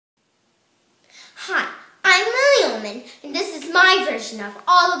Brown-Ulman, and this is my version of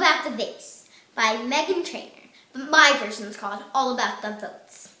All About the Vase by Megan Trainor. But my version is called All About the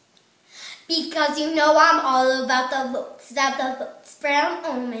Votes. Because you know I'm all about the votes,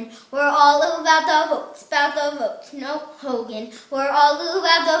 Brown-Ulman. We're all about the votes, no Hogan. We're all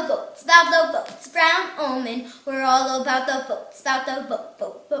about the votes, Brown-Ulman. We're all about the votes,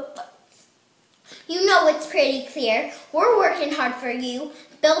 votes. You know it's pretty clear, we're working hard for you,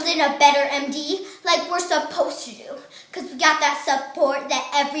 building a better MD like we're supposed to do. Cause we got that support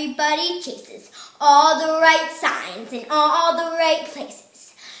that everybody chases, all the right signs in all the right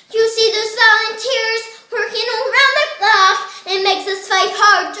places. You see those volunteers working around the clock, it makes us fight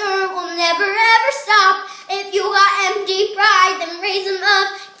harder, we'll never ever stop. If you got MD pride, then raise them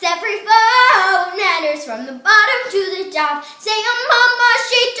up, 'cause every vote matters from the bottom to the top. Say, oh mama,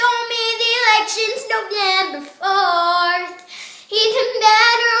 she told me the election's November 4th. Even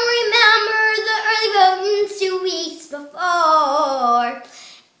better, remember the early voting 2 weeks before.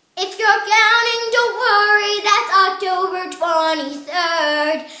 If you're counting, don't worry, that's October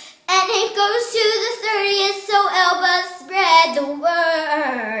 23rd. And it goes to the 30th, so help us spread the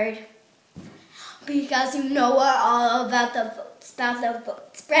word. Because you know we're all about the votes,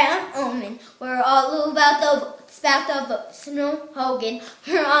 Brown-Ulman. We're all about the votes, no Hogan.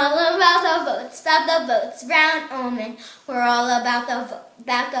 We're all about the votes, Brown-Ulman. We're all about the votes.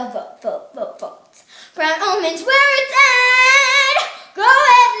 Brown-Ulman's where it's at. Go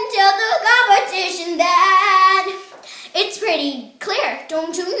ahead and tell the competition that. It's pretty clear,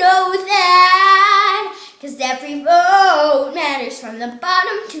 don't you know that? 'Cause every vote matters from the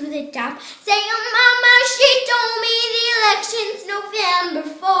bottom to the top. Say, oh mama, she told me the election's November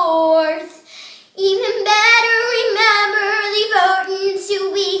 4th. Even better, remember the voting 2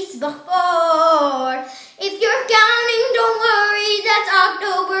 weeks before. If you're counting, don't worry, that's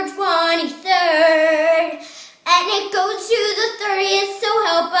October 23rd. And it goes to the 30th, so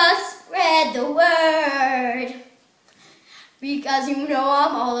help us spread the word. Because you know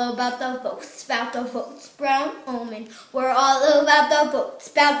I'm all about the votes, Brown-Ulman. We're all about the votes,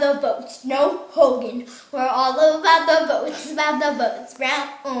 no Hogan. We're all about the votes,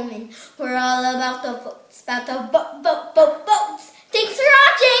 Brown-Ulman. We're all about the votes, votes. Thanks for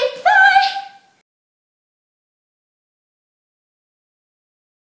watching, bye!